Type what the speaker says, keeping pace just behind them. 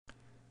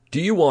Do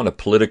you want a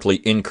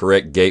politically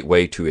incorrect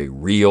gateway to a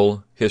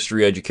real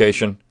history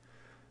education?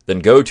 Then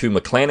go to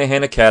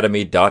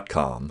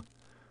McClanahanacademy.com.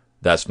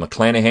 That's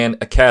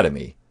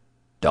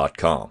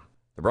McClanahanacademy.com.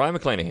 The Brion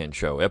McClanahan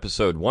Show,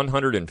 episode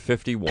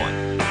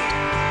 151.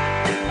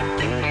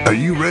 Are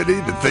you ready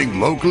to think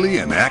locally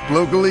and act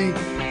locally?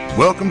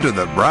 Welcome to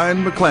the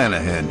Brion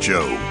McClanahan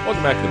Show.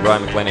 Welcome back to the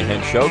Brion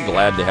McClanahan Show.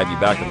 Glad to have you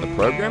back on the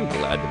program.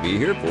 Glad to be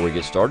here. Before we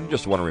get started,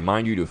 just want to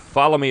remind you to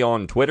follow me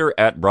on Twitter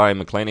at Brion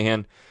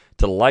McClanahan,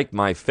 to like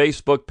my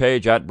Facebook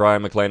page at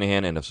Brion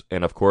McClanahan,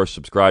 and of course,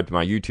 subscribe to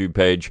my YouTube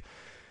page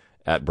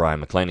at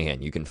Brion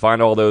McClanahan. You can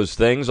find all those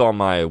things on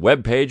my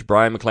webpage,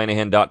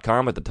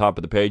 BrionMcClanahan.com. At the top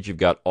of the page, you've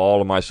got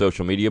all of my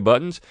social media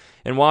buttons.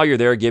 And while you're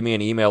there, give me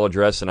an email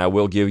address, and I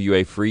will give you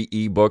a free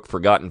ebook,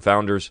 Forgotten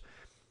Founders,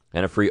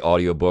 and a free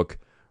audiobook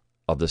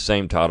of the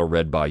same title,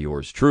 read by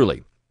yours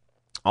truly.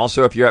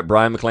 Also, if you're at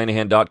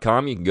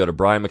BrionMcClanahan.com, you can go to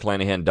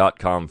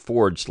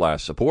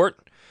BrionMcClanahan.com/support.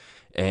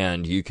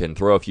 And you can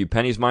throw a few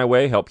pennies my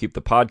way, help keep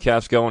the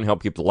podcast going,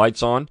 help keep the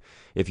lights on.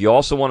 If you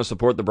also want to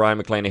support the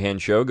Brion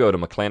McClanahan Show, go to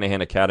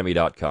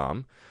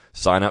McClanahanacademy.com.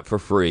 Sign up for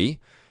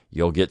free.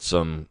 You'll get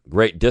some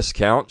great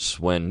discounts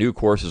when new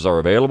courses are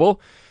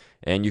available.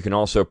 And you can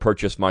also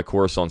purchase my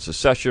course on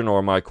secession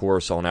or my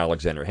course on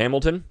Alexander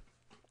Hamilton.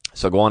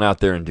 So go on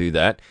out there and do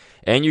that.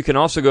 And you can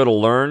also go to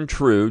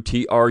LearnTrue,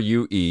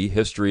 True,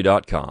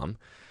 history.com.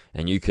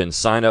 And you can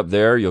sign up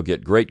there. You'll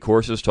get great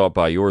courses taught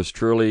by yours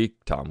truly,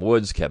 Tom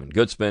Woods, Kevin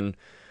Gutzman,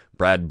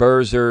 Brad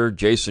Berzer,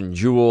 Jason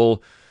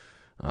Jewell,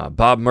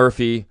 Bob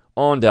Murphy,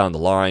 on down the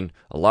line.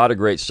 A lot of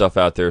great stuff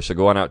out there. So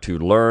go on out to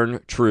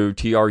LearnTrue,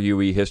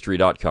 True,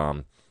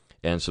 history.com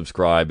and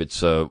subscribe.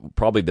 It's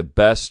probably the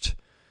best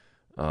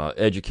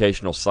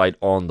educational site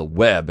on the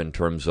web in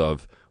terms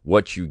of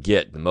what you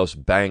get, the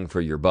most bang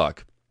for your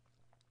buck.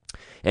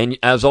 And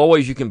as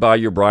always, you can buy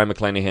your Brion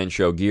McClanahan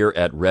Show gear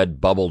at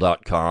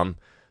redbubble.com.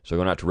 So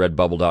going out to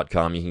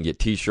redbubble.com, you can get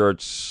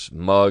T-shirts,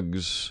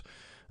 mugs,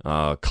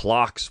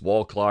 clocks,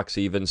 wall clocks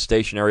even,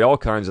 stationery, all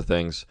kinds of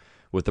things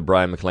with the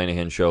Brion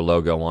McClanahan Show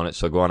logo on it.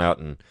 So go on out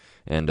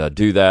and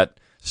do that.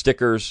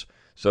 Stickers.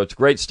 So it's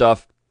great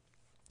stuff.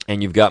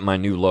 And you've got my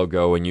new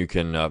logo. And you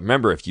can,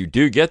 remember, if you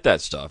do get that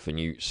stuff and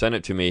you send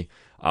it to me,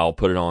 I'll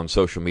put it on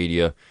social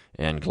media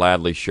and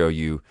gladly show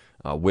you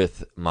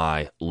with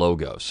my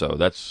logo. So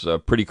that's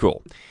pretty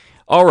cool.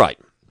 All right.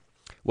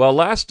 Well,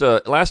 last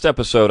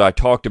episode I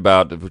talked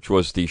about, which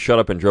was the Shut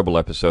Up and Dribble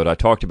episode, I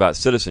talked about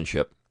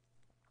citizenship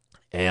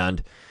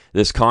and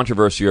this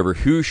controversy over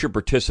who should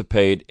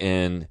participate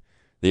in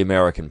the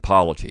American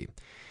polity.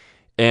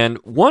 And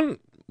one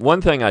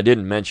thing I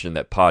didn't mention in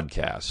that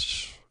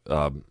podcast,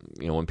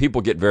 when people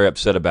get very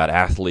upset about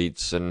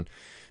athletes and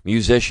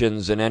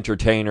musicians and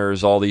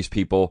entertainers, all these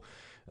people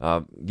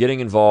getting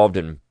involved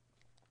in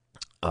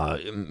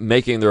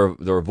making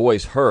their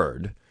voice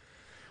heard.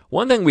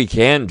 One thing we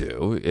can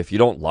do, if you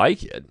don't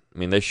like it, I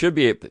mean, they should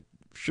be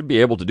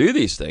able to do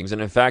these things.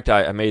 And in fact,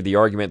 I made the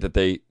argument that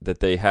they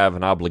have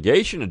an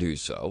obligation to do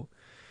so.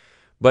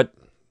 But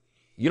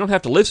you don't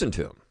have to listen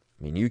to them.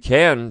 I mean, you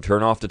can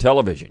turn off the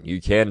television. You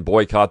can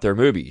boycott their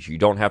movies. You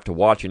don't have to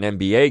watch an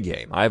NBA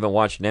game. I haven't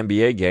watched an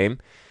NBA game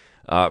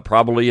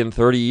probably in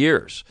 30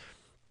 years.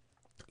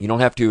 You don't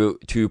have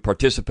to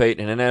participate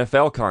in an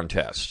NFL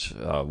contest,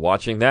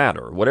 watching that,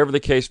 or whatever the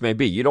case may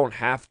be. You don't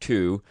have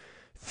to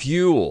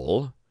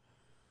fuel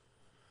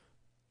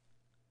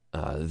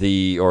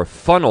or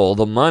funnel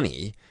the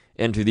money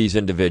into these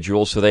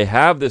individuals so they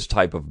have this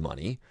type of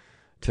money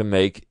to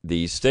make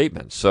these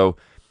statements. So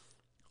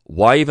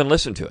why even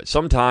listen to it?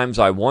 Sometimes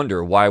I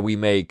wonder why we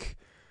make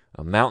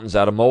mountains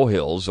out of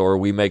molehills, or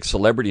we make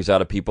celebrities out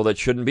of people that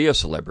shouldn't be a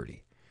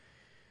celebrity.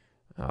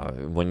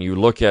 When you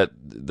look at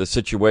the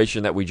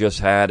situation that we just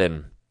had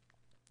in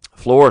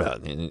Florida,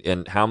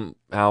 and how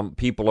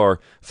people are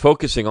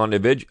focusing on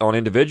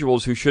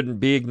individuals who shouldn't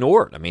be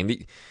ignored. I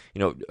mean,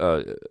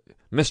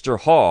 Mr.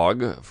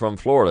 Hogg from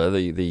Florida,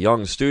 the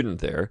young student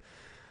there,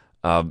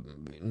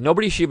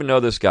 nobody should even know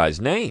this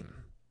guy's name.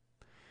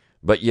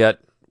 But yet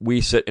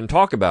we sit and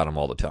talk about him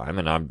all the time,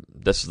 and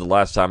this is the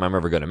last time I'm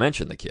ever going to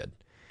mention the kid.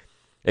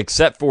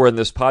 Except for in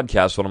this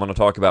podcast when I'm going to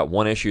talk about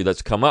one issue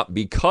that's come up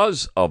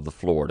because of the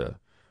Florida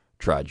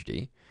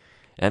tragedy,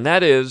 and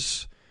that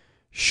is,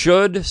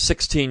 should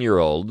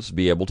 16-year-olds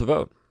be able to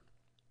vote?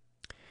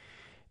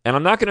 And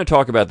I'm not going to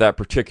talk about that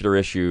particular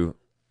issue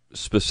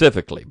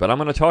specifically, but I'm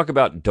going to talk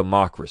about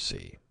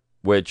democracy,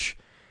 which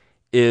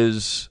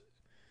is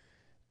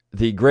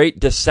the great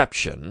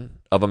deception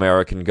of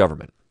American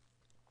government.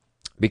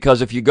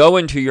 Because if you go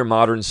into your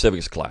modern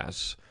civics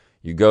class,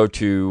 you go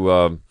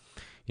to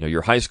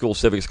your high school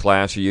civics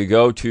class, or you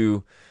go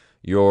to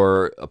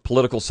your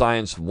political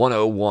science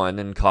 101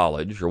 in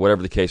college, or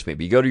whatever the case may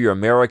be, you go to your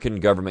American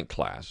government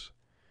class,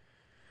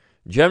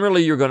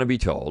 generally you're going to be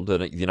told that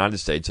the United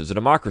States is a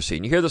democracy.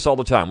 And you hear this all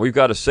the time. We've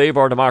got to save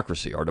our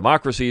democracy. Our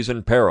democracy is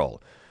in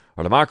peril.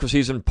 Our democracy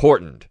is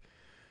important.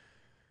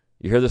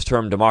 You hear this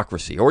term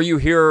democracy. Or you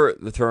hear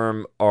the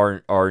term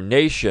our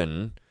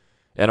nation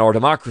and our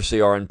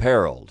democracy are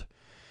imperiled.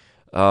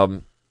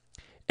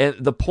 And And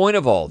the point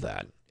of all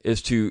that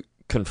is to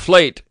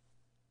conflate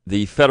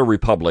the federal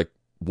republic,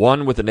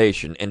 one, with a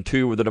nation, and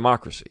two, with a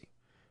democracy.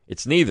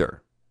 It's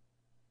neither.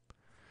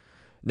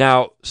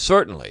 Now,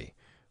 certainly,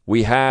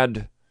 we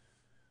have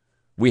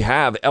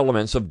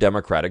elements of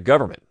democratic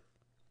government.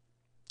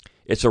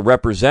 It's a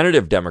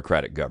representative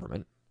democratic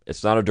government.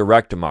 It's not a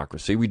direct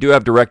democracy. We do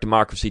have direct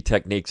democracy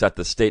techniques at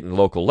the state and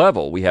local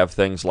level. We have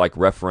things like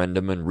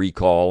referendum and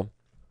recall.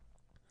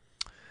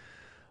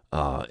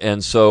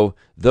 And so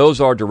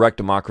those are direct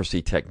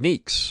democracy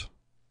techniques.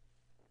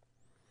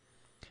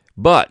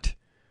 But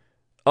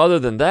other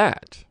than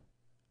that,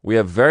 we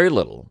have very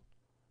little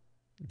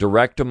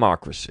direct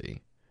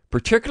democracy,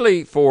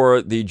 particularly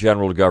for the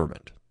general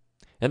government.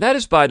 And that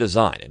is by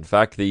design. In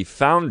fact, the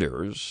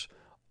founders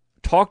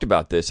talked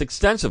about this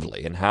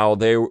extensively and how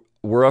they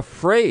were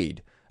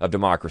afraid of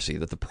democracy,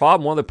 that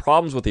one of the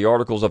problems with the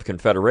Articles of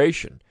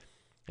Confederation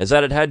is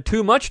that it had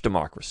too much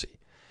democracy.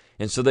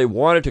 And so they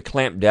wanted to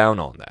clamp down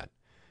on that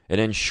and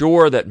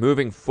ensure that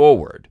moving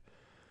forward,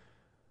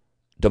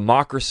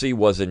 democracy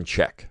was in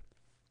check.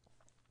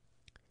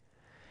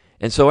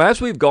 And so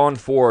as we've gone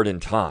forward in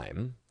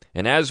time,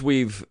 and as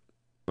we've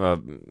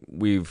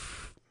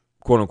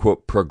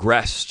quote-unquote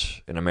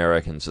progressed in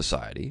American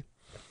society,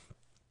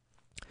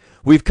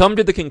 we've come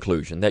to the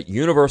conclusion that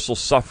universal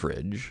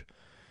suffrage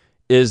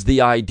is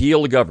the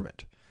ideal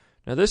government.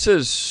 Now, this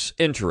is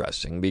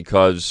interesting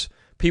because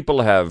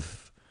people have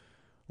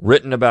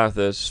written about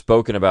this,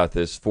 spoken about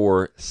this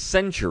for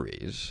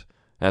centuries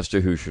as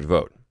to who should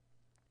vote.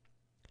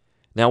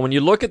 Now, when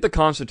you look at the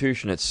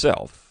Constitution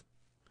itself,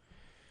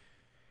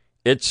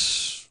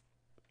 it's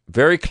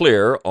very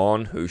clear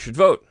on who should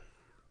vote.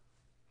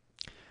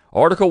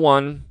 Article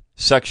 1,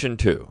 Section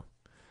 2.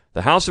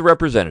 The House of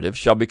Representatives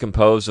shall be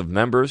composed of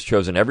members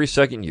chosen every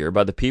second year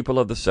by the people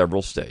of the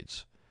several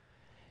states.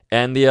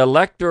 And the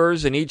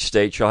electors in each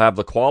state shall have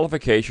the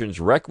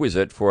qualifications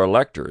requisite for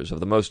electors of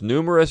the most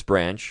numerous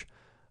branch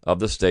of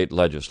the state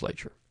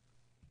legislature.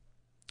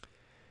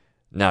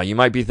 Now, you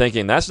might be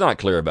thinking, that's not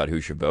clear about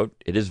who should vote.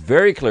 It is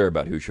very clear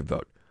about who should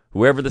vote.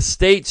 Whoever the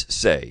states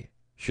say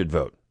should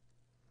vote.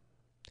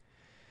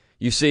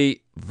 You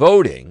see,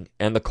 voting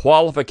and the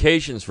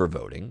qualifications for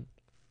voting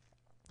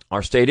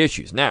are state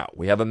issues. Now,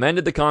 we have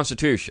amended the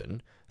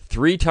Constitution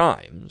 3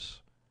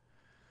 times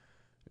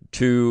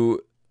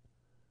to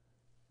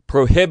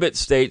prohibit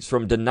states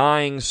from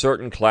denying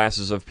certain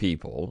classes of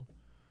people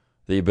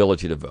the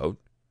ability to vote.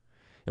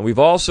 And we've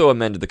also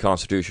amended the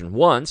Constitution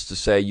once to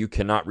say you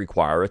cannot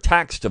require a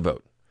tax to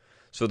vote.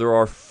 So there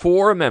are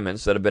 4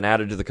 amendments that have been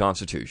added to the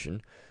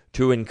Constitution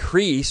to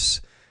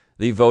increase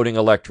the voting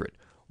electorate.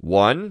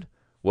 1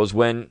 was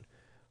when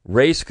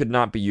race could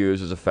not be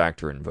used as a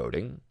factor in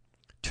voting.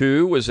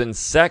 2 was when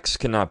sex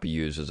cannot be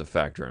used as a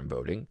factor in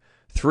voting.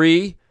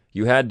 3,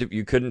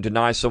 you couldn't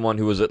deny someone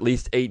who was at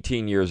least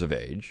 18 years of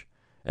age.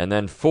 And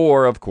then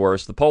 4, of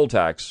course, the poll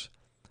tax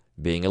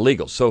being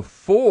illegal. So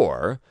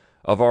 4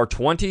 of our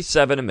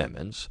 27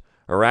 amendments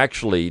are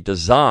actually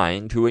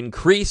designed to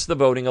increase the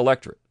voting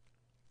electorate,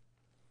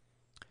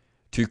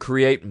 to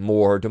create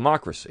more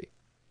democracy,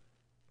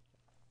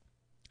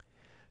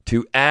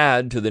 to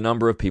add to the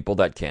number of people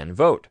that can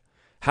vote.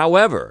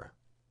 However,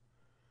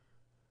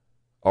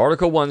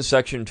 Article 1,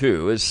 Section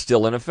 2 is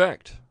still in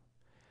effect.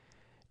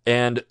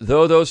 And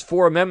though those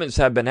 4 amendments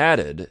have been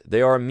added,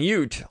 they are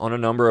mute on a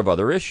number of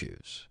other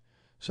issues.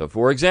 So,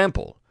 for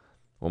example,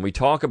 when we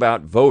talk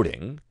about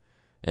voting,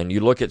 and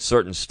you look at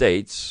certain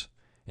states,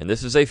 and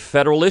this is a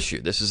federal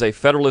issue. This is a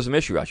federalism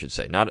issue, I should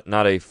say.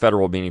 Not a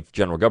federal meaning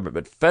general government,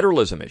 but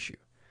federalism issue.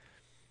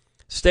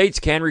 States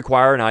can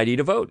require an ID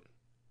to vote,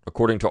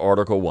 according to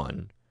Article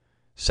 1,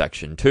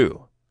 Section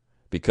 2,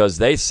 because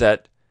they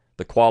set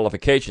the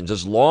qualifications.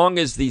 As long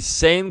as the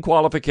same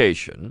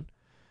qualification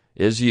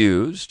is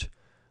used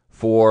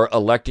for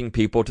electing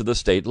people to the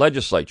state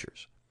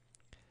legislatures.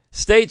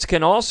 States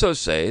can also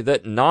say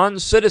that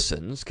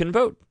non-citizens can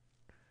vote.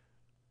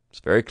 It's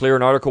very clear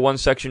in Article 1,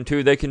 Section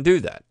 2, they can do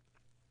that.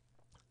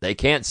 They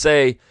can't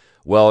say,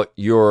 well,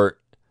 you're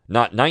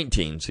not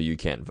 19, so you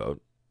can't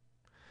vote.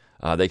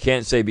 They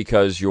can't say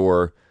because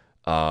you're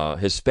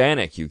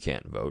Hispanic, you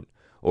can't vote,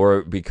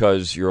 or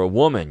because you're a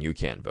woman, you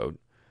can't vote,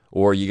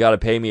 or you got to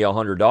pay me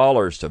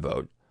 $100 to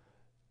vote.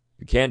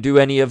 You can't do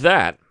any of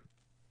that,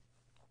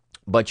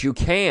 but you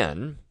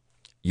can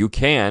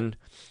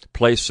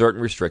place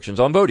certain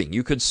restrictions on voting.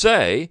 You could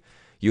say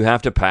you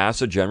have to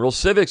pass a general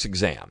civics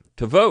exam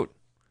to vote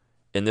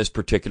in this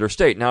particular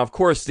state. Now, of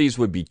course, these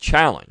would be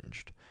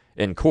challenged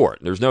in court.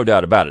 There's no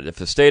doubt about it. If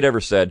the state ever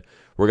said,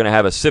 we're going to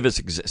have a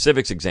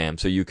civics exam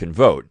so you can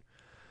vote,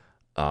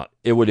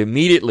 it would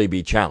immediately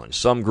be challenged.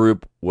 Some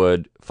group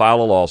would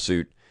file a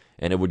lawsuit,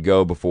 and it would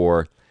go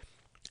before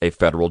a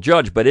federal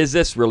judge. But is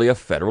this really a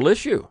federal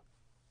issue?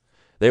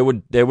 They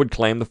would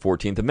claim the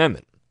 14th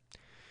Amendment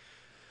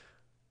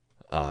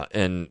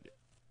and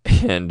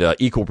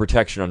equal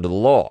protection under the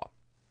law.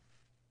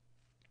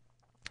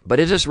 But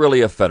is this really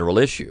a federal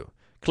issue?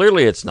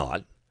 Clearly it's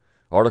not.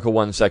 Article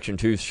 1, Section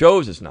 2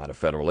 shows it's not a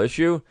federal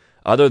issue,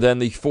 other than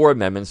the 4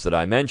 amendments that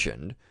I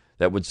mentioned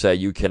that would say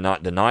you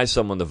cannot deny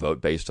someone the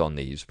vote based on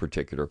these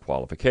particular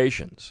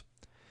qualifications.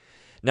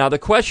 Now, the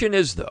question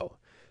is, though,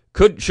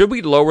 should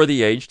we lower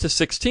the age to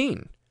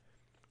 16?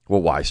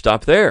 Well, why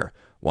stop there?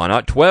 Why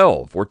not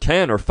 12 or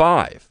 10 or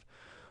 5?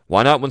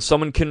 Why not when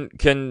someone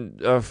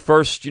can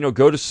first,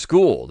 go to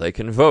school, they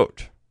can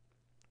vote?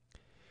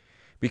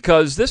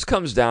 Because this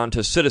comes down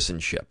to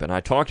citizenship, and I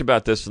talked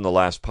about this in the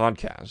last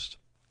podcast.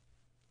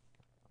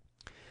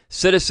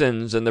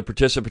 Citizens and the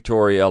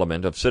participatory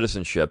element of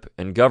citizenship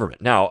in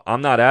government. Now,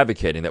 I'm not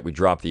advocating that we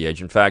drop the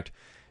age. In fact,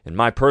 in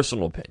my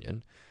personal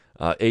opinion,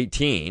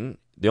 18,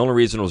 the only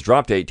reason it was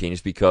dropped to 18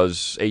 is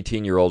because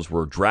 18-year-olds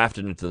were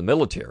drafted into the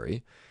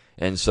military,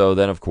 and so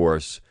then, of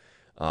course,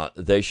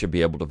 they should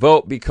be able to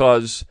vote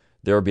because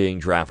they're being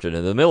drafted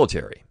into the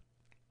military.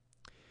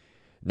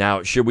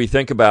 Now, should we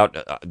think about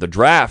the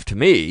draft, to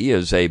me,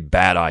 is a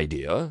bad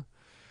idea.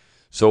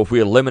 So if we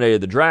eliminated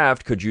the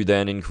draft, could you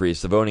then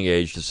increase the voting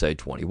age to, say,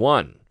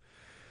 21?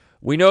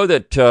 We know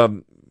that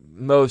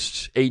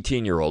most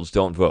 18-year-olds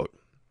don't vote.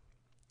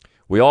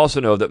 We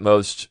also know that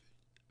most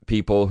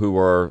people who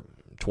are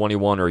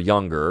 21 or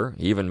younger,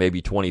 even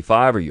maybe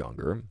 25 or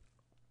younger,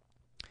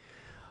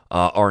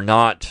 are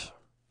not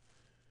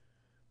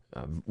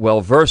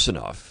well-versed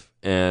enough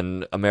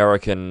in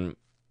American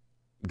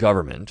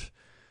government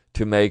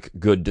to make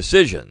good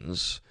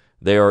decisions.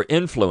 They are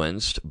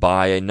influenced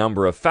by a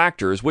number of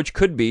factors, which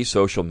could be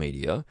social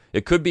media.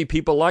 It could be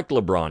people like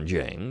LeBron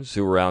James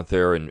who are out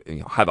there and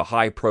have a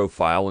high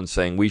profile and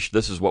saying,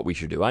 this is what we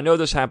should do. I know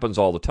this happens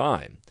all the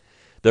time.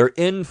 They're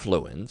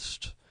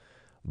influenced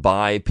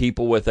by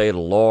people with a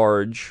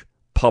large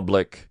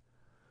public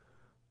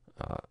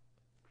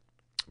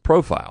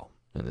profile.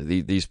 And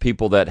these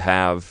people that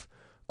have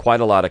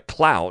quite a lot of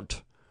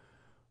clout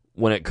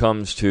when it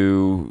comes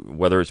to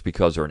whether it's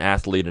because they're an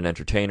athlete, an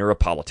entertainer, a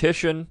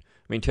politician.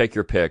 I mean, take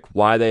your pick.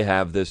 Why they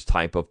have this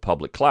type of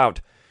public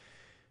clout.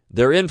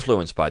 They're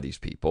influenced by these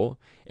people,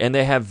 and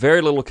they have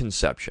very little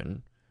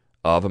conception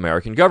of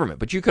American government.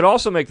 But you could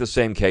also make the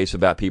same case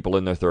about people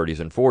in their 30s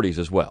and 40s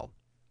as well.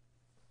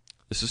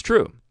 This is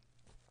true,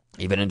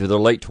 even into their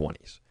late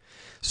 20s.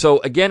 So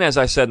again, as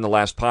I said in the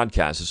last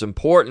podcast, it's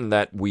important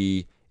that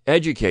we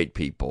educate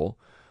people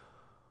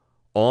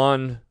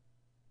on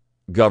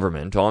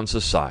government, on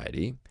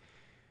society,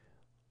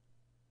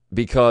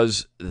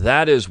 because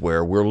that is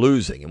where we're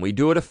losing, and we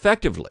do it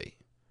effectively.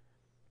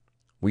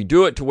 We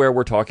do it to where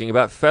we're talking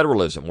about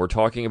federalism, we're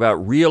talking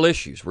about real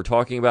issues, we're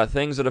talking about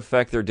things that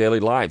affect their daily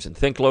lives, and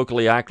think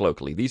locally, act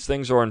locally. These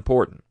things are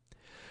important.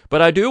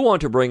 But I do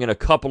want to bring in a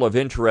couple of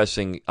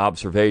interesting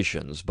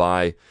observations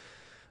by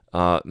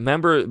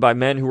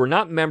men who were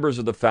not members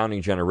of the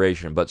founding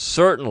generation, but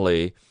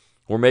certainly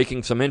were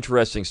making some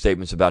interesting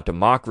statements about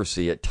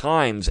democracy at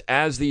times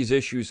as these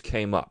issues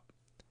came up.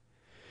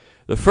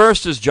 The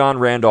first is John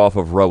Randolph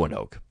of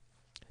Roanoke.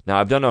 Now,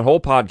 I've done a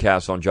whole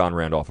podcast on John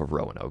Randolph of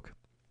Roanoke.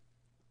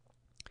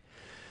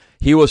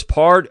 He was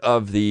part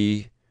of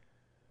the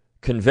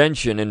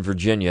convention in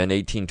Virginia in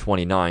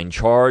 1829,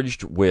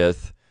 charged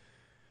with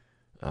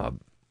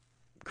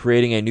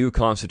creating a new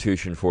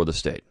constitution for the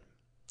state.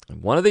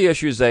 And one of the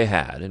issues they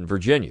had in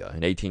Virginia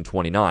in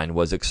 1829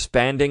 was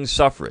expanding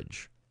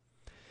suffrage.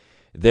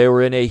 They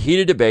were in a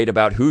heated debate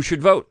about who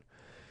should vote.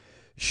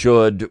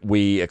 Should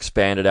we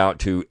expand it out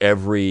to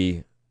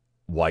every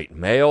white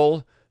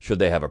male? Should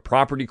they have a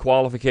property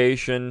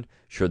qualification?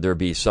 Should there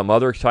be some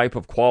other type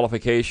of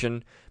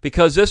qualification?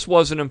 Because this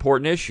was an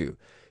important issue.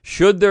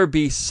 Should there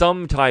be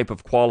some type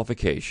of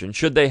qualification?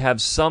 Should they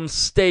have some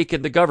stake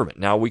in the government?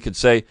 Now, we could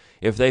say,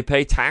 if they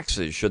pay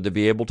taxes, should they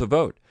be able to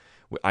vote?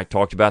 I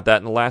talked about that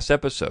in the last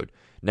episode.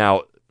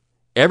 Now,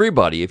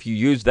 everybody, if you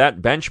use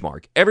that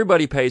benchmark,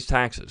 everybody pays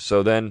taxes.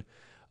 So then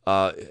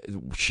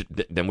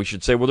we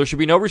should say, well, there should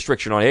be no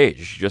restriction on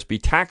age. It should just be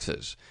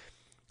taxes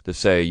to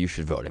say you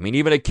should vote. I mean,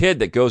 even a kid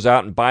that goes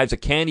out and buys a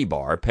candy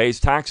bar pays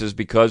taxes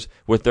because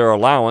with their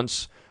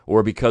allowance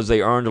or because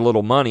they earned a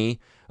little money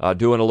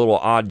doing a little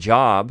odd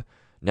job,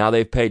 now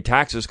they've paid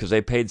taxes because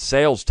they paid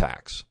sales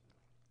tax.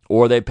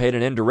 Or they paid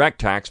an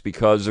indirect tax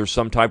because there's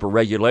some type of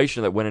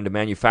regulation that went into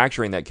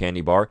manufacturing that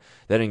candy bar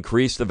that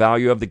increased the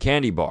value of the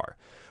candy bar.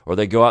 Or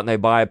they go out and they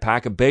buy a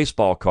pack of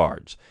baseball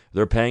cards.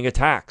 They're paying a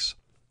tax.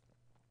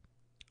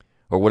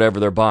 Or whatever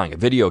they're buying, a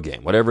video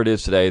game, whatever it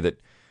is today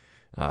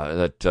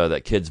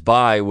that kids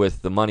buy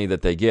with the money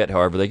that they get,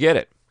 however they get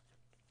it.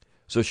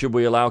 So should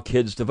we allow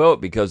kids to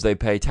vote because they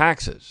pay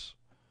taxes?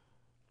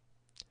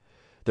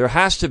 There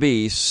has to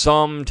be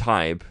some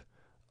type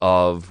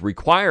of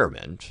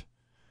requirement,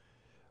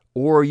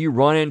 or you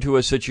run into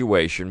a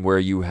situation where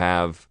you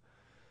have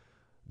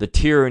the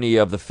tyranny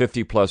of the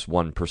 50 plus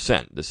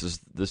 1%.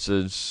 This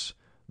is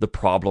the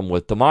problem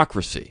with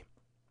democracy.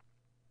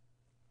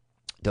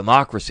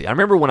 Democracy. I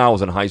remember when I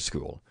was in high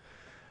school,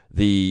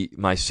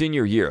 my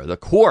senior year, the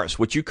course,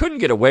 which you couldn't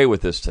get away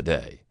with this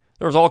today.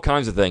 There was all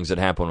kinds of things that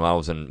happened when I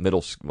was in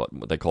middle school,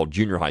 what they called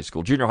junior high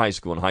school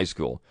and high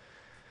school,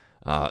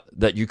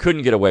 that you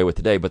couldn't get away with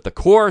today. But the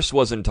course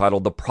was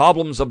entitled "The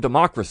Problems of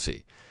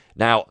Democracy."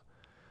 Now,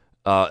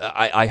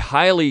 I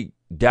highly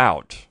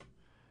doubt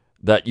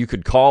that you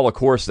could call a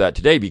course that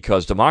today,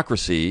 because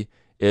democracy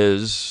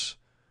is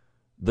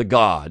the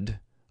god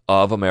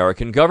of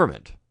American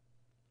government.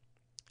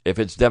 If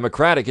it's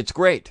democratic, it's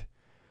great.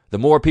 The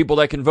more people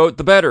that can vote,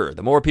 the better.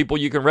 The more people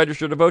you can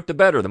register to vote, the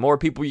better. The more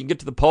people you can get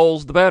to the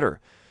polls, the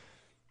better.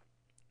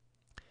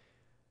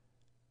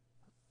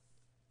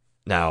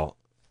 Now,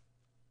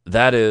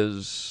 that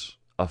is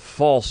a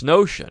false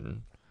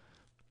notion.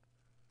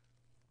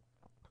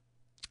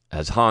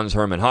 As Hans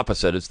Hermann Hoppe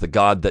said, it's the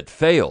God that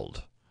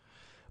failed.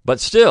 But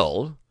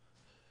still,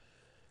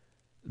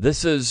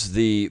 this is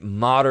the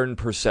modern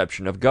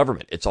perception of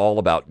government. It's all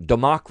about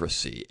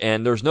democracy,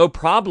 and there's no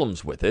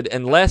problems with it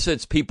unless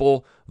it's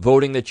people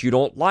voting that you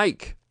don't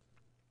like.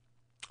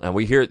 And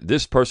we hear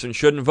this person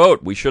shouldn't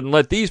vote. We shouldn't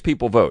let these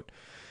people vote.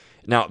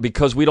 Now,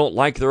 because we don't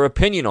like their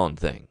opinion on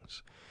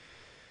things.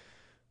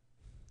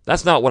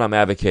 That's not what I'm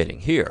advocating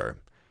here.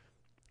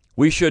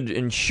 We should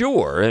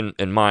ensure,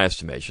 in my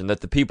estimation,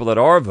 that the people that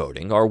are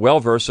voting are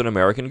well-versed in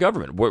American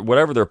government.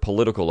 Whatever their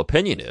political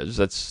opinion is,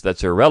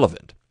 that's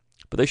irrelevant.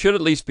 But they should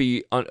at least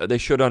they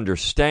should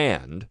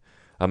understand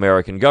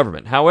American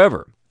government.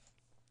 However,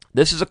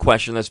 this is a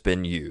question that's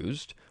been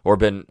used, or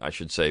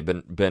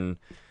been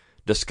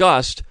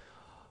discussed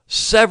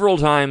several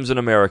times in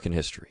American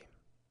history.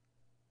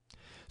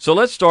 So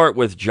let's start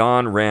with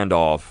John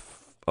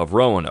Randolph of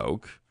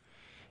Roanoke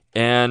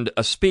and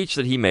a speech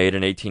that he made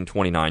in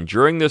 1829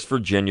 during this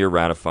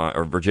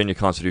Virginia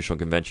Constitutional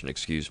Convention,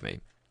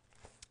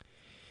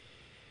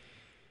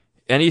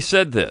 And he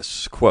said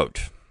this,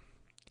 quote,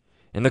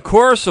 "In the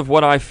course of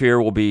what I fear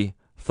will be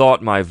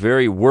thought my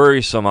very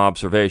worrisome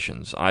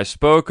observations, I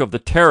spoke of the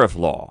tariff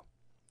law.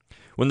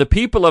 When the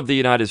people of the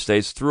United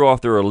States threw off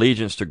their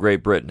allegiance to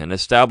Great Britain and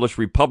established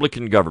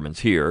republican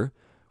governments here,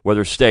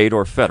 whether state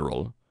or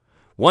federal,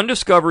 one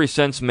discovery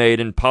since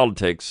made in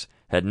politics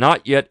had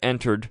not yet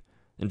entered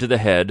into the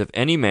head of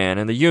any man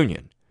in the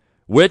Union,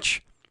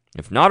 which,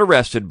 if not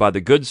arrested by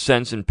the good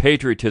sense and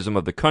patriotism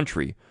of the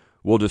country,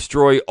 will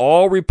destroy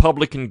all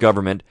republican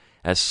government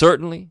as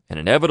certainly and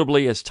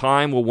inevitably as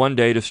time will one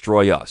day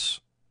destroy us."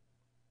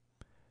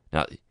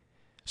 Now,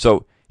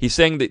 so he's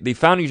saying that the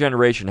founding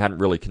generation hadn't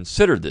really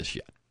considered this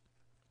yet.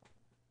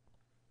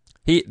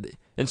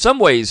 In some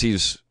ways,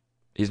 he's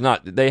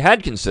not. They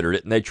had considered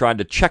it, and they tried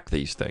to check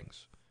these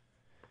things.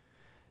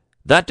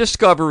 That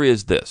discovery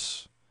is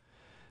this: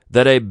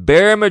 that a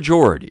bare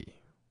majority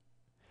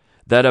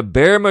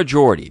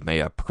may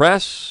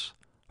oppress,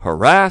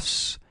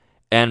 harass,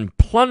 and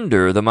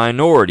plunder the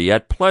minority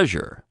at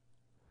pleasure,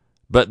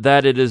 but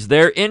that it is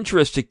their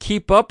interest to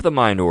keep up the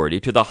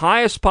minority to the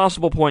highest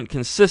possible point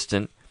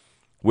consistent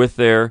with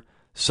their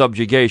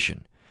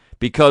subjugation,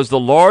 because the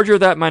larger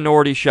that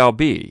minority shall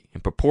be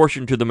in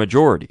proportion to the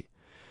majority,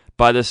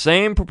 by the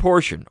same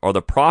proportion are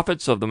the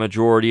profits of the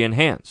majority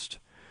enhanced,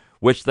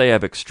 which they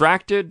have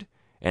extracted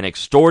and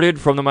extorted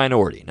from the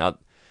minority. Now,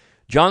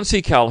 John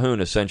C. Calhoun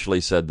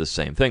essentially said the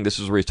same thing. This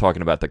is where he's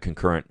talking about the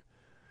concurrent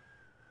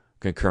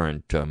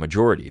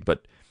majority,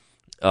 but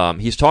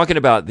he's talking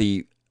about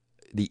the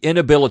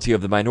inability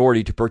of the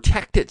minority to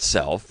protect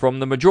itself from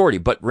the majority.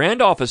 But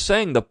Randolph is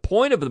saying the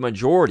point of the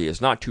majority is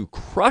not to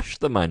crush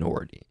the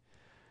minority,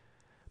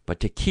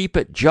 but to keep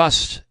it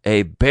just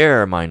a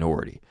bare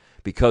minority,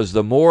 because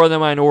the more of the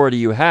minority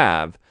you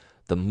have,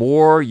 the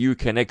more you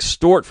can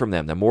extort from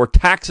them, the more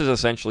taxes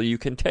essentially you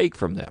can take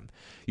from them.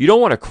 You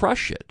don't want to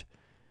crush it.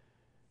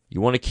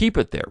 You want to keep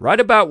it there, right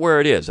about where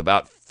it is,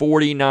 about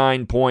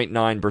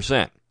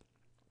 49.9%.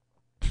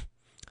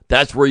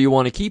 That's where you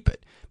want to keep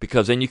it,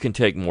 because then you can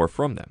take more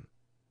from them.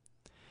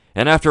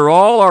 And after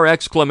all our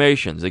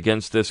exclamations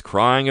against this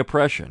crying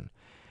oppression,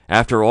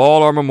 after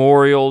all our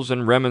memorials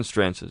and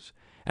remonstrances,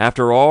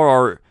 after all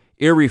our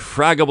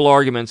irrefragable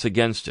arguments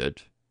against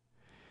it,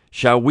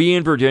 shall we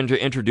in Virginia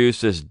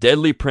introduce this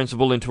deadly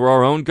principle into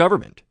our own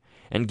government,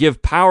 and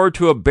give power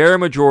to a bare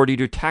majority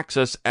to tax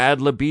us ad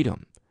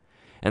libitum,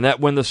 and that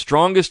when the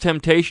strongest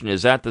temptation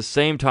is at the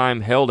same time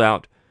held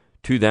out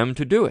to them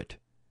to do it?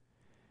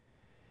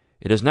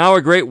 It is now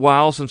a great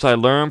while since I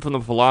learned from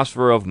the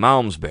philosopher of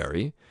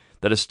Malmesbury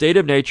that a state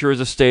of nature is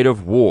a state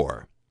of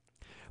war.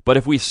 But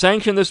if we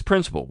sanction this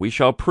principle, we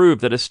shall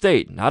prove that a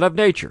state, not of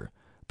nature,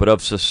 but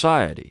of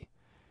society,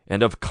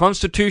 and of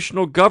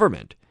constitutional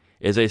government,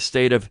 is a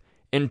state of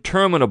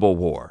interminable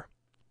war.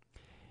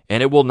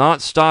 And it will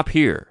not stop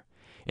here.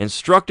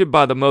 Instructed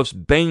by the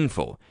most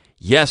baneful,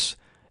 yes,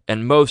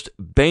 and most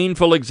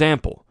baneful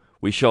example,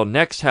 we shall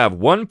next have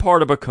one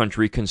part of a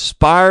country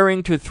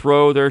conspiring to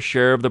throw their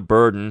share of the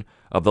burden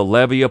of the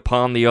levy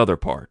upon the other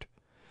part.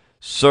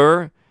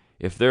 Sir,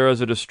 if there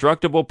is a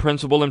destructible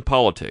principle in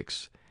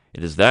politics,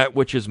 it is that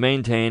which is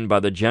maintained by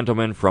the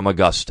gentleman from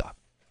Augusta."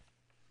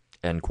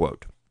 End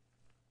quote.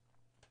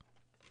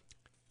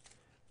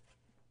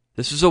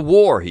 This is a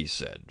war, he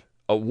said,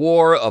 a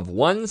war of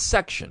one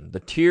section, the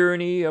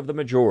tyranny of the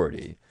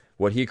majority,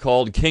 what he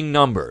called King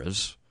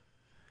Numbers,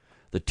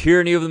 the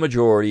tyranny of the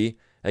majority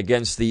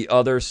against the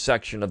other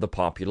section of the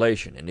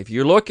population. And if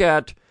you look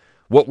at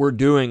what we're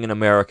doing in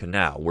America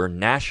now, we're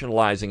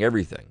nationalizing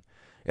everything.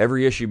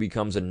 Every issue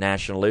becomes a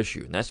national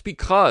issue. And that's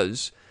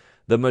because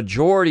the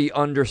majority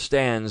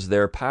understands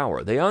their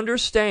power. They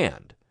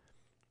understand.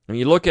 And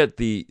you look at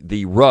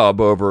the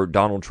rub over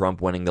Donald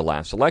Trump winning the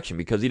last election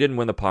because he didn't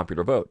win the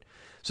popular vote.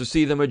 So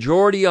see, the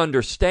majority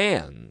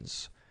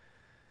understands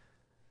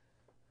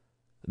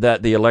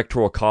that the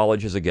Electoral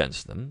College is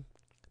against them,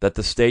 that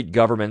the state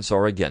governments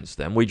are against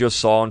them. We just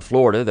saw in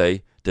Florida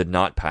they did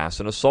not pass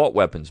an assault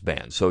weapons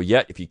ban. So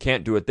yet, if you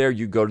can't do it there,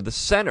 you go to the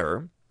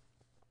center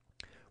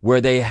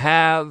where they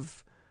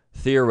have,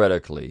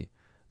 theoretically,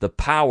 the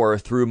power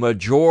through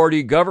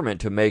majority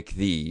government to make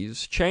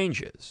these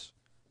changes.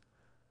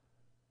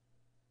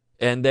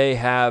 And they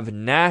have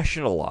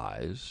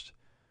nationalized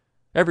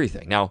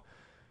everything. Now,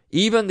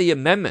 even the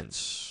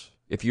amendments,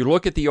 if you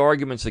look at the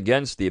arguments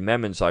against the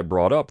amendments I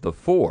brought up, the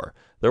 4,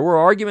 there were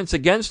arguments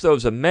against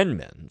those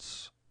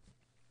amendments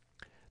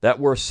that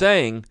were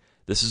saying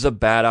this is a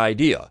bad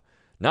idea.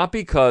 Not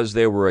because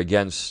they were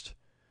against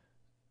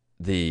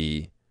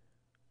the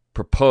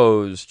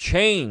proposed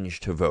change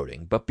to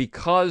voting, but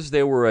because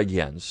they were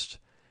against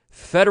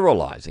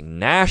federalizing,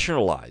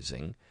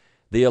 nationalizing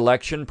the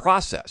election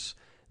process.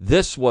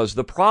 This was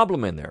the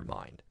problem in their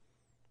mind.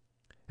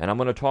 And I'm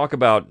going to talk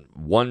about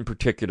one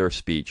particular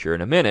speech here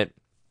in a minute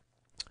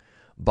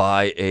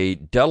by a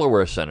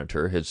Delaware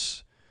senator.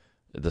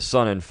 The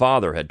son and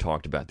father had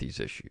talked about these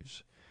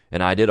issues.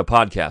 And I did a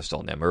podcast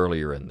on them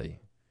earlier a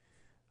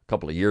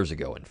couple of years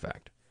ago, in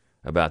fact,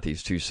 about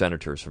these 2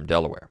 senators from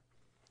Delaware.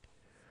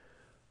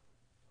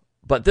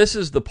 But this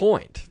is the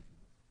point.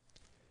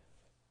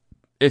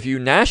 If you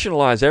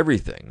nationalize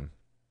everything,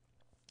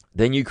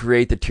 then you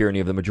create the tyranny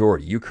of the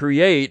majority. You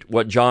create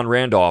what John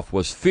Randolph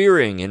was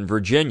fearing in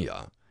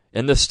Virginia,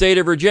 in the state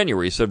of Virginia,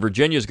 where he said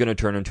Virginia is going to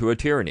turn into a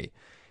tyranny.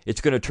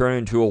 It's going to turn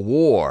into a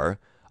war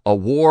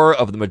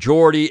of the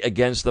majority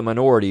against the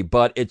minority,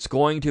 but it's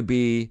going to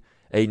be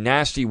a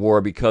nasty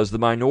war because the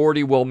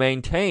minority will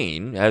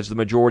maintain, as the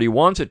majority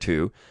wants it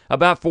to,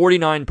 about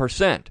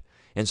 49%.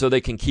 And so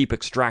they can keep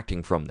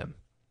extracting from them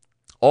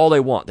all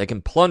they want. They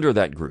can plunder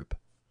that group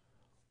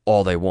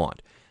all they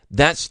want.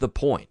 That's the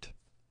point.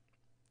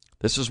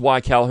 This is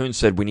why Calhoun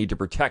said we need to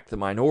protect the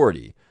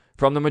minority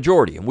from the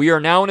majority. And we are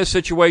now in a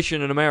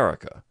situation in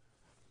America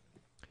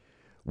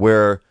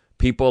where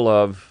people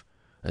of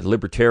a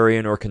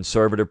libertarian or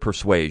conservative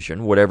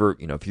persuasion, whatever,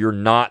 if you're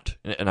not,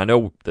 and I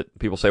know that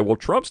people say, well,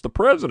 Trump's the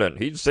president.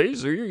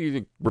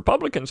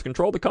 Republicans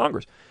control the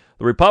Congress.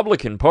 The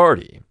Republican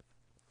Party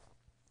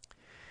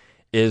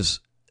is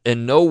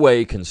in no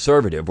way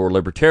conservative or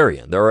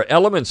libertarian. There are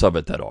elements of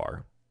it that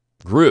are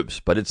groups,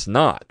 but it's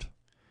not.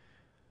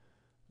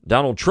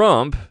 Donald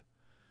Trump,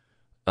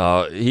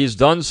 he's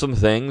done some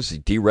things,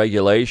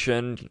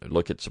 deregulation,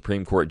 look at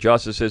Supreme Court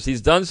justices.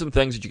 He's done some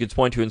things that you could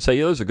point to and say,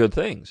 yeah, those are good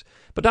things.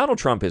 But Donald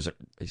Trump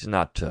he's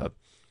not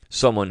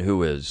someone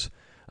who is,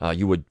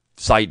 you would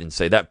cite and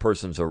say that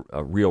person's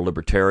a real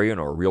libertarian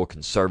or a real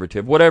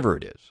conservative, whatever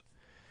it is.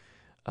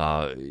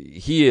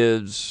 He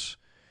is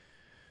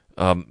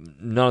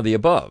none of the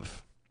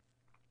above.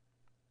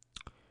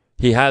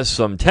 He has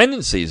some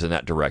tendencies in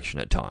that direction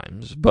at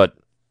times, but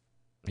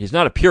he's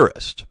not a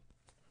purist.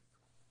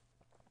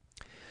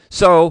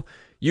 So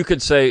you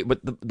could say, but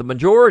the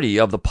majority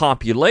of the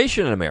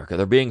population in America,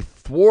 they're being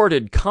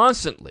thwarted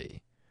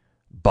constantly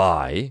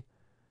by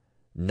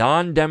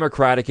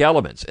non-democratic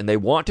elements, and they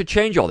want to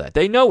change all that.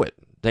 They know it.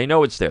 They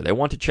know it's there. They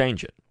want to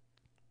change it.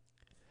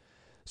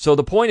 So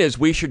the point is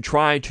we should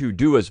try to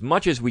do as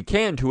much as we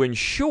can to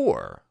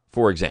ensure,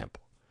 for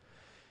example,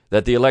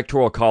 that the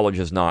Electoral College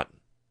is not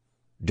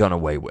done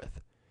away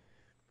with.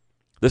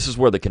 This is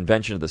where the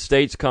Convention of the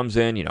States comes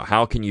in.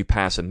 How can you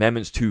pass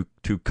amendments to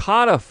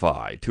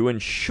codify, to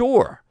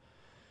ensure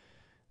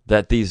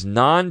that these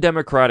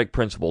non-democratic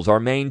principles are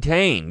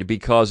maintained,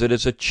 because it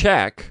is a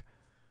check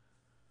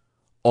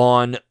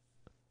on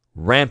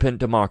rampant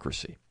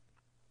democracy.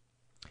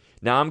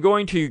 Now, I'm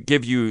going to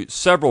give you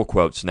several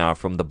quotes now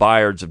from the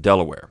Bayards of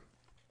Delaware,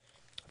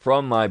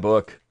 from my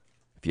book.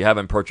 If you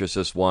haven't purchased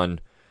this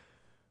one,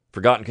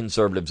 Forgotten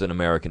Conservatives in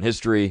American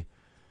History,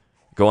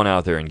 go on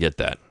out there and get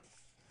that.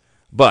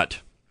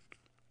 But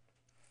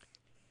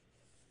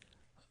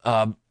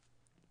I'm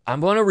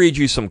going to read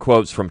you some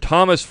quotes from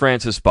Thomas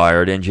Francis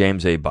Bayard and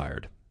James A.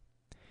 Bayard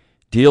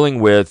dealing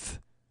with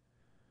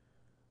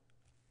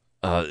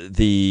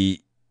the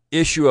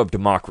issue of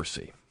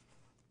democracy.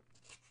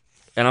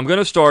 And I'm going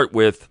to start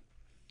with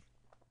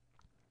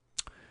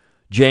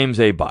James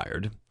A.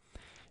 Bayard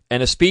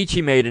and a speech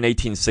he made in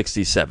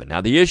 1867. Now,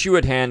 the issue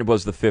at hand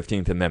was the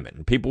 15th Amendment.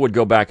 And people would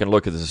go back and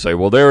look at this and say,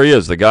 well, there he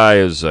is. The guy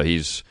is,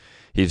 he's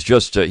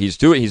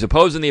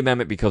opposing the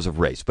amendment because of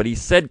race. But he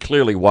said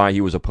clearly why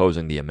he was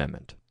opposing the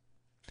amendment.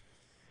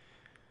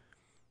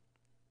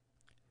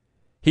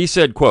 He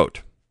said,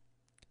 quote,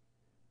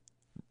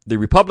 the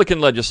Republican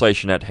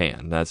legislation at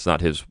hand, that's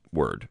not his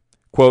word,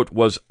 quote,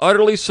 was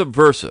utterly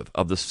subversive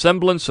of the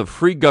semblance of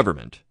free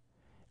government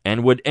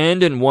and would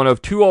end in one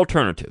of 2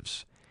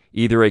 alternatives,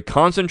 either a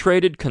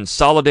concentrated,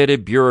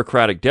 consolidated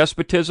bureaucratic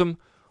despotism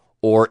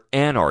or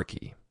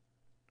anarchy.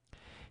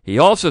 He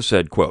also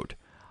said, quote,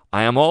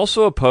 I am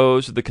also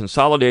opposed to the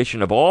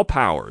consolidation of all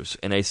powers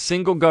in a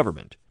single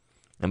government,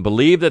 and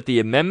believe that the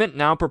amendment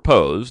now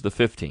proposed, the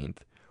 15th,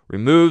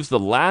 removes the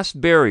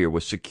last barrier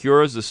which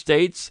secures the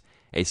states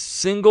a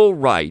single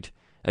right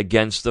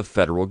against the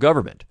federal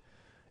government.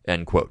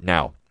 End quote.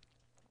 Now,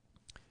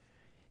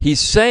 he's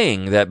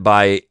saying that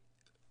by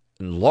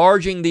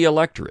enlarging the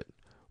electorate,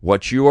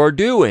 what you are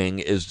doing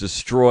is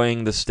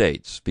destroying the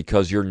states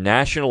because you're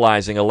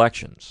nationalizing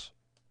elections.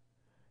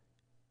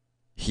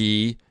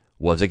 He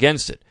was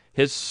against it.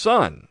 His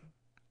son,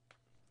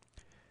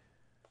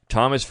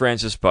 Thomas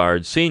Francis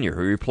Byard Sr.,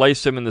 who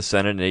replaced him in the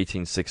Senate in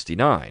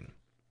 1869,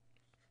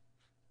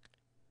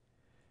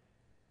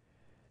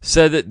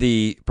 said that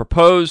the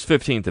proposed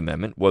 15th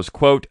Amendment was,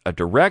 quote, a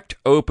direct,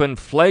 open,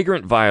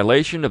 flagrant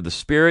violation of the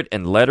spirit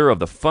and letter of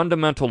the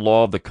fundamental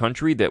law of the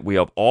country that we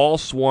have all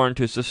sworn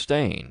to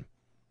sustain.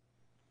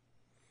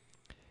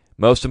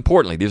 Most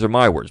importantly, these are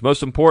my words,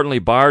 most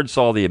importantly, Byard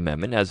saw the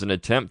amendment as an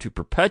attempt to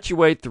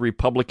perpetuate the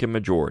Republican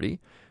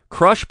majority,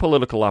 crush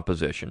political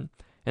opposition,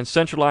 and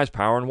centralize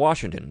power in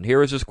Washington. And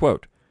here is his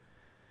quote.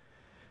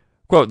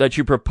 Quote, that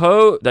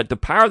the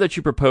power that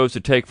you propose to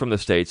take from the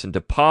states and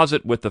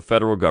deposit with the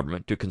federal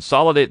government to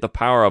consolidate the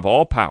power of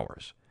all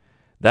powers,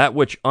 that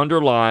which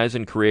underlies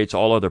and creates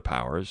all other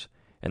powers,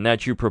 and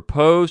that you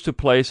propose to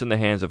place in the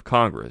hands of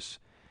Congress,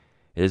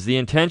 is the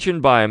intention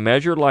by a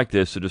measure like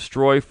this to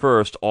destroy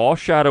first all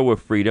shadow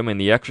of freedom in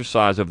the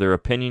exercise of their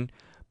opinion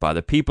by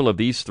the people of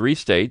these three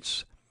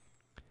states,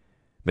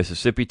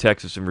 Mississippi,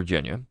 Texas, and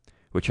Virginia,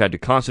 which had to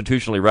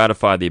constitutionally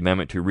ratify the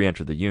amendment to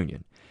re-enter the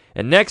Union,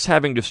 and next,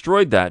 having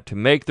destroyed that, to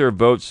make their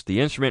votes the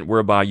instrument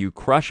whereby you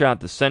crush out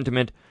the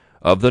sentiment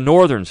of the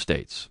northern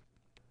states.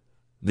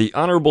 The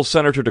honorable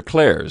senator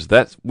declares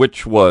that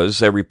which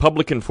was a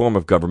Republican form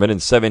of government in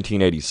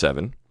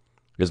 1787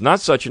 is not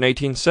such in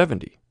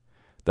 1870.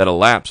 That a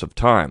lapse of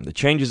time, the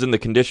changes in the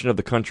condition of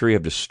the country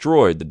have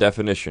destroyed the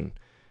definition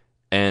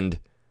and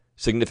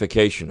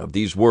signification of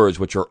these words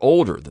which are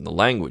older than the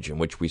language in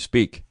which we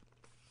speak.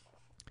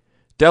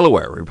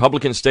 Delaware, a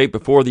Republican state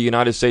before the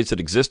United States had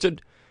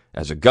existed,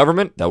 as a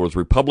government that was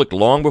republic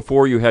long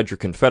before you had your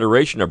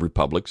confederation of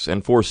republics,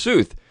 and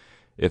forsooth,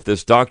 if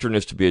this doctrine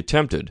is to be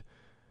attempted,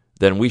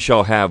 then we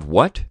shall have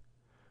what?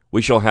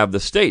 We shall have the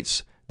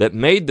states that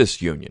made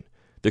this union,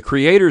 the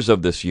creators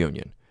of this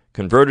union,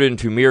 converted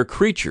into mere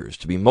creatures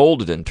to be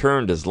molded and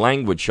turned as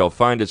language shall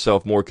find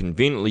itself more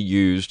conveniently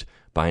used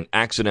by an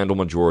accidental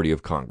majority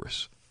of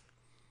Congress.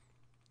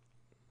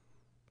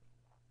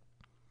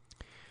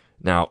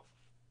 Now,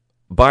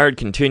 Byard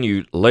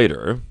continued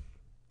later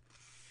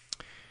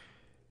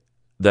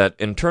that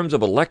in terms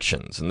of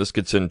elections, and this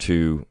gets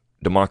into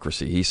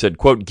democracy, he said,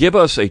 quote, give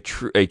us a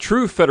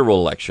true federal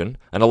election,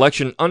 an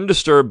election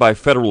undisturbed by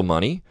federal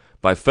money,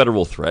 by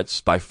federal threats,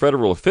 by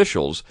federal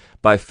officials,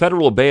 by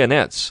federal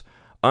bayonets.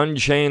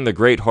 Unchain the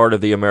great heart of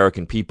the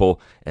American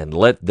people and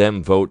let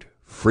them vote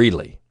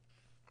freely.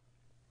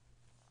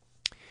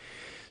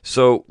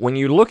 So when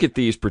you look at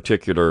these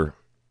particular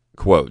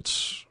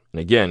quotes, and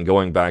again,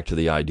 going back to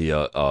the idea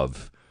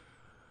of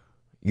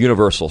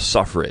universal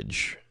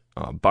suffrage,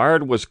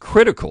 Byard was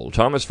critical,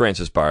 Thomas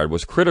Francis Byard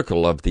was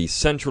critical of the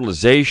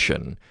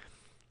centralization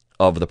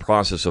of the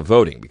process of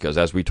voting, because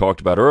as we talked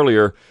about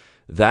earlier,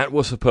 that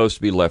was supposed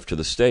to be left to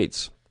the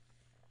states.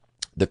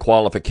 The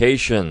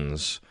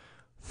qualifications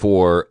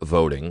for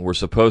voting were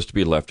supposed to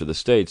be left to the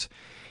states,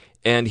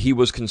 and he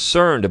was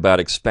concerned about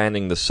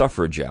expanding the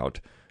suffrage out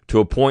to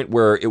a point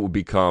where it would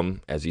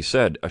become, as he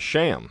said, a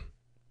sham.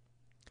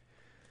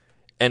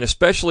 And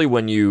especially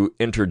when you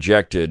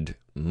interjected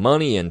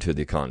money into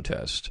the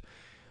contest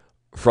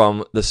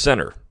from the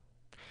center.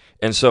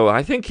 And so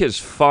I think his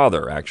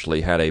father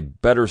actually had a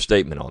better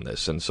statement on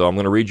this. And so I'm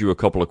going to read you a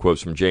couple of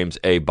quotes from James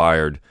A.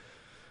 Byard,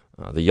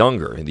 the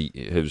younger,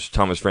 who's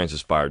Thomas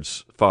Francis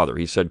Byard's father.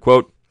 He said,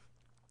 quote,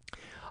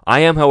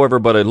 I am, however,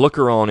 but a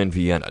looker-on in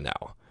Vienna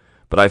now,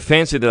 but I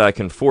fancy that I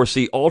can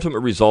foresee ultimate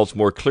results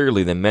more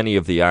clearly than many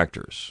of the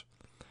actors.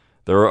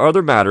 There are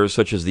other matters,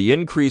 such as the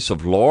increase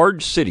of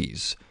large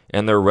cities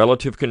and their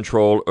relative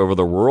control over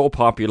the rural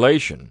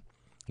population,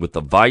 with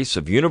the vice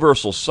of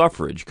universal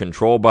suffrage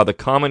controlled by the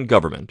common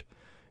government,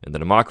 and the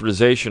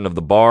democratization of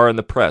the bar and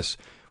the press,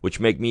 which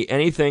make me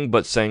anything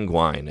but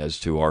sanguine as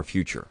to our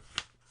future.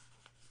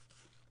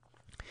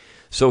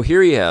 So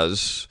here he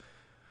has,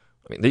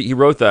 he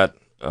wrote that,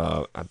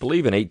 I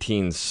believe in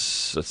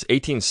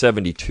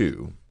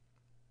 1872,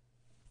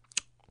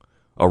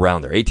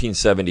 around there,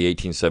 1870,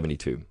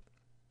 1872.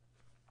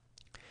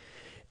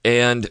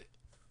 And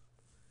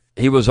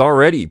he was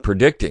already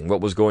predicting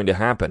what was going to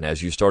happen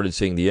as you started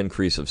seeing the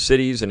increase of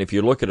cities. And if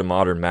you look at a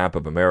modern map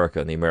of America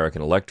and the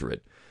American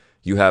electorate,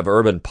 you have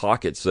urban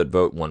pockets that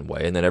vote one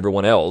way, and then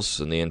everyone else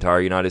in the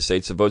entire United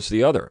States that votes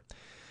the other.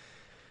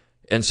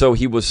 And so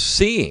he was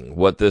seeing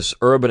what this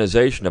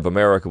urbanization of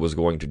America was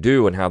going to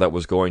do and how that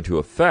was going to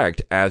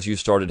affect as you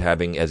started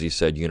having, as he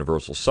said,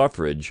 universal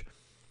suffrage,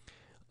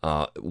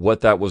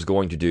 what that was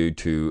going to do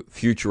to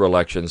future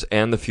elections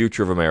and the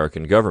future of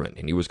American government.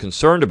 And he was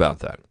concerned about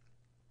that.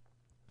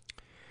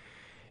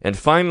 And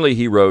finally,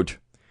 he wrote,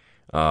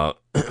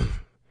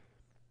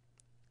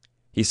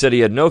 He said he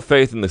had no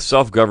faith in the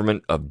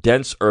self-government of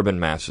dense urban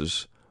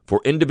masses,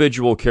 for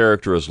individual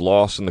character is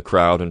lost in the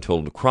crowd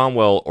until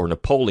Cromwell or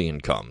Napoleon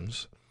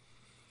comes.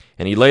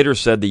 And he later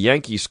said the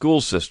Yankee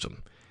school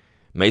system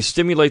may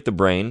stimulate the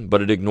brain,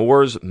 but it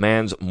ignores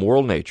man's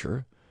moral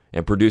nature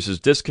and produces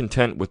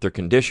discontent with their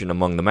condition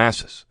among the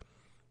masses.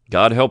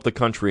 God help the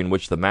country in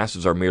which the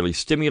masses are merely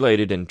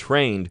stimulated and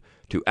trained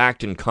to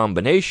act in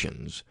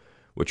combinations,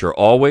 which are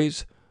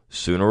always,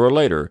 sooner or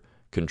later,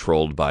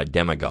 controlled by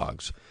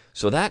demagogues.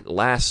 So that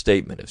last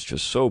statement is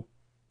just so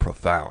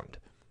profound.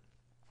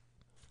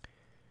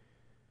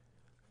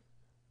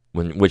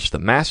 In which the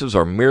masses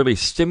are merely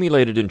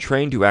stimulated and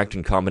trained to act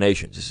in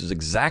combinations. This is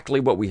exactly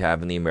what we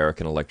have in the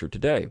American electorate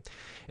today.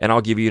 And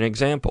I'll give you an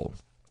example.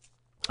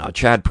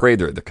 Chad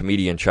Prather, the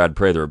comedian Chad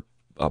Prather,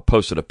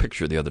 posted a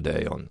picture the other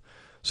day on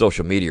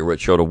social media where it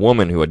showed a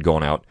woman who had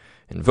gone out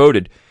and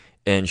voted.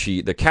 And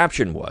the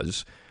caption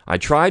was, I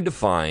tried to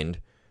find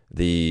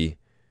the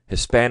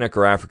Hispanic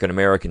or African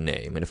American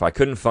name, and if I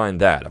couldn't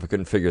find that, if I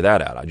couldn't figure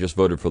that out, I just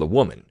voted for the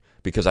woman,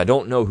 because I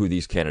don't know who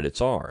these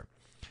candidates are.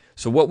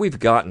 So what we've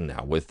gotten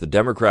now, with the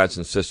Democrats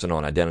insisting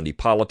on identity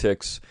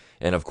politics,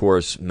 and of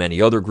course many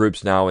other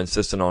groups now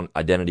insisting on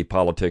identity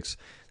politics,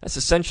 that's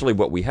essentially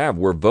what we have.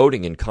 We're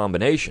voting in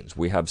combinations.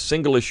 We have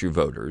single-issue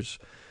voters,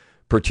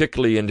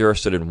 particularly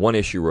interested in one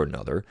issue or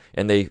another,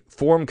 and they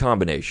form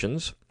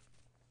combinations.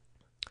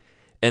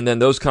 And then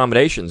those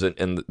combinations,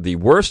 and the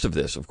worst of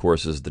this, of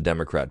course, is the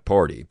Democrat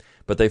Party,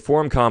 but they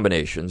form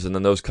combinations, and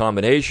then those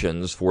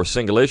combinations for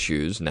single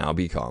issues now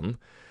become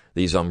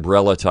these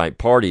umbrella-type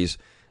parties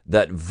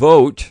that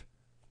vote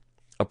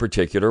a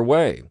particular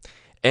way.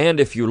 And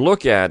if you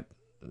look at,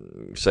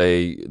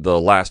 say, the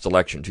last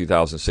election,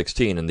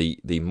 2016, and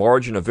the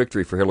margin of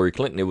victory for Hillary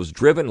Clinton, it was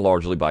driven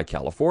largely by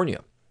California.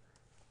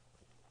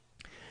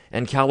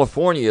 And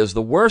California is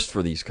the worst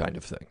for these kind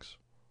of things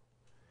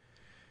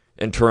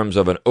in terms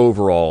of an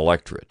overall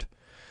electorate.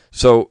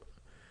 So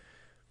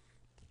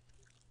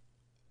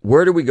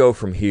where do we go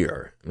from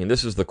here? I mean,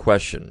 this is the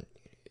question,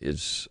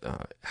 is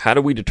how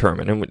do we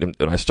determine, and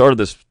I started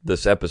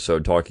this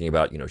episode talking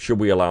about, should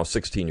we allow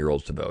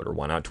 16-year-olds to vote, or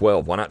why not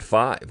 12? Why not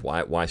 5?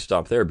 Why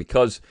stop there?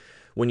 Because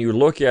when you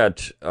look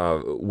at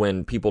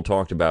when people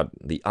talked about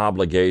the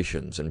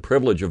obligations and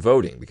privilege of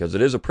voting, because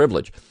it is a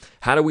privilege,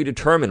 how do we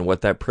determine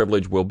what that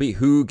privilege will be?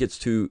 Who gets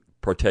to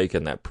partake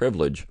in that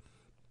privilege?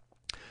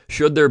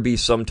 Should there be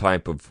some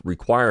type of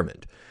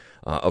requirement?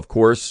 Of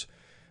course,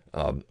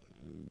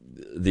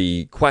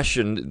 the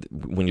question,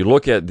 when you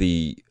look at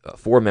the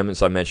 4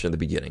 amendments I mentioned at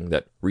the beginning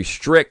that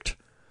restrict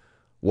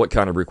what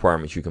kind of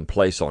requirements you can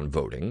place on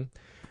voting,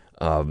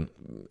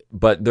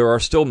 but there are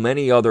still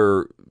many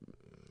other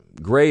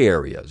gray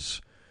areas.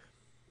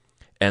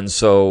 And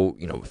so,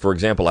 for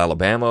example,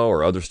 Alabama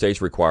or other states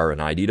require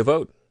an ID to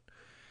vote.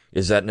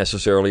 Is that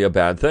necessarily a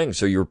bad thing?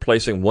 So you're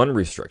placing one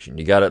restriction.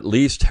 You got to at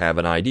least have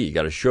an ID. You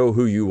got to show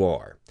who you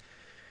are.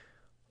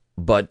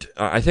 But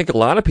I think a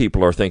lot of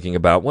people are thinking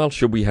about, well,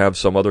 should we have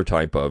some other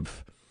type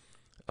of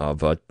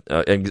a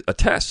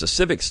test, a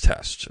civics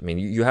test? I mean,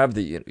 you have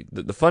the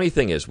funny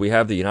thing is, we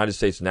have the United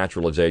States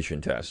naturalization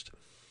test.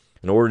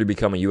 In order to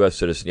become a U.S.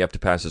 citizen, you have to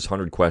pass this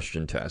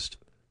 100-question test.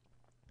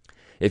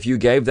 If you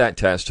gave that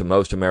test to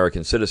most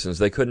American citizens,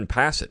 they couldn't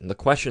pass it, and the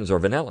questions are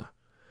vanilla.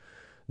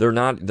 They're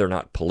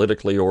not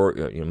politically or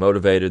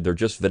motivated. They're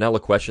just vanilla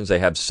questions. They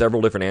have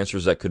several different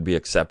answers that could be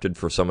accepted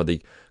for some of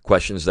the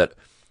questions that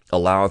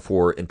allow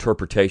for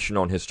interpretation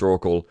on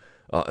historical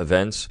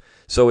events.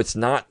 So it's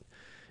not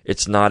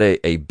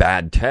a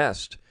bad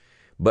test,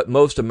 but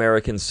most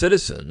American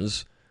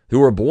citizens who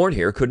were born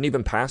here couldn't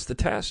even pass the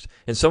test.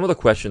 And some of the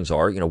questions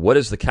are, what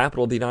is the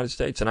capital of the United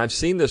States? And I've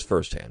seen this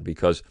firsthand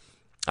because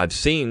I've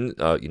seen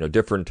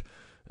different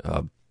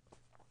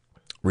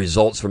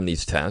results from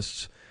these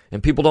tests.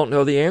 And people don't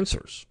know the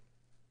answers.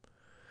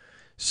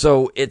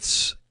 So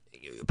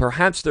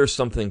perhaps there's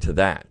something to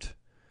that.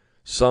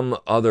 Some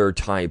other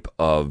type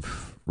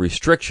of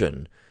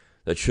restriction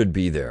that should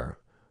be there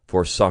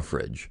for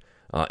suffrage.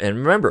 And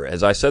remember,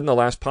 as I said in the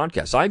last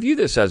podcast, I view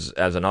this as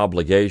an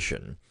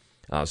obligation.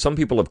 Some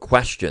people have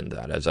questioned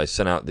that as I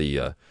sent out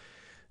the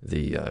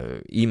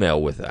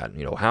email with that.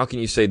 How can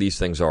you say these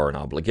things are an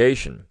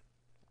obligation?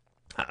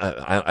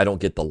 I don't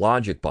get the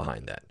logic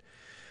behind that.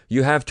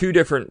 You have 2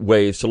 different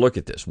ways to look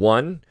at this.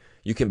 One,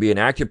 you can be an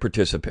active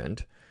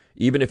participant.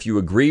 Even if you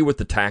agree with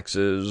the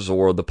taxes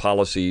or the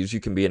policies, you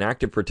can be an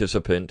active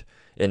participant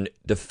in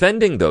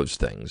defending those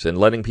things and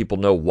letting people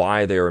know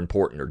why they are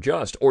important or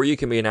just. Or you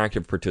can be an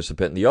active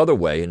participant the other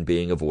way in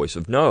being a voice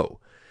of no.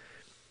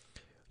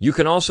 You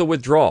can also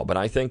withdraw, but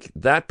I think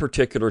that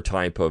particular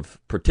type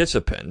of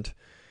participant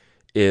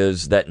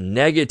is that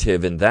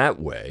negative in that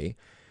way.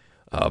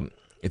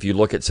 If you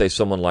look at, say,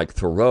 someone like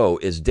Thoreau,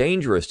 is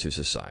dangerous to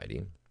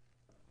society.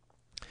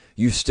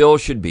 You still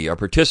should be a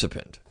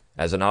participant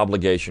as an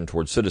obligation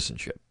towards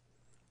citizenship.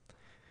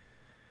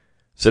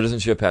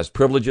 Citizenship has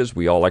privileges.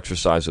 We all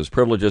exercise those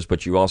privileges,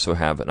 but you also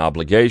have an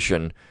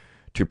obligation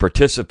to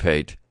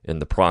participate in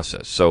the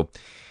process. So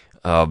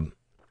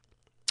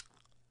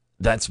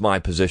That's my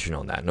position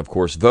on that. And of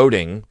course,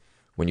 voting,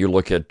 when you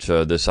look at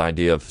this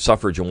idea of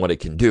suffrage and what it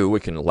can do,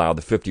 it can allow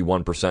the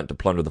 51% to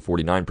plunder the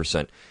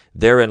 49%.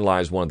 Therein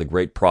lies one of the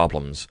great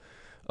problems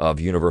of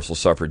universal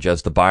suffrage,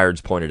 as the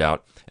Byards pointed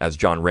out, as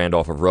John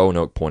Randolph of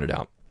Roanoke pointed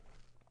out,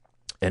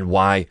 and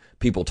why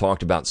people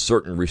talked about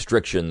certain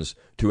restrictions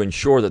to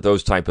ensure that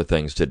those type of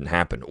things didn't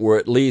happen, or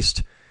at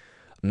least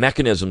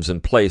mechanisms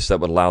in place that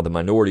would allow the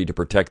minority to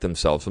protect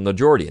themselves from the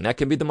majority. And that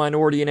can be the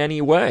minority in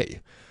any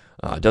way.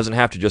 It doesn't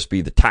have to just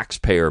be the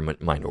taxpayer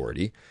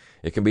minority.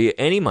 It can be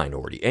any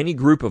minority. Any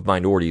group of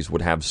minorities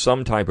would have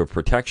some type of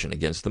protection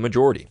against the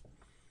majority.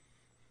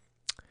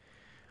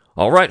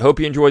 All right, hope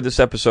you enjoyed this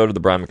episode of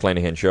the Brion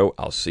McClanahan Show.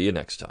 I'll see you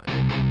next time.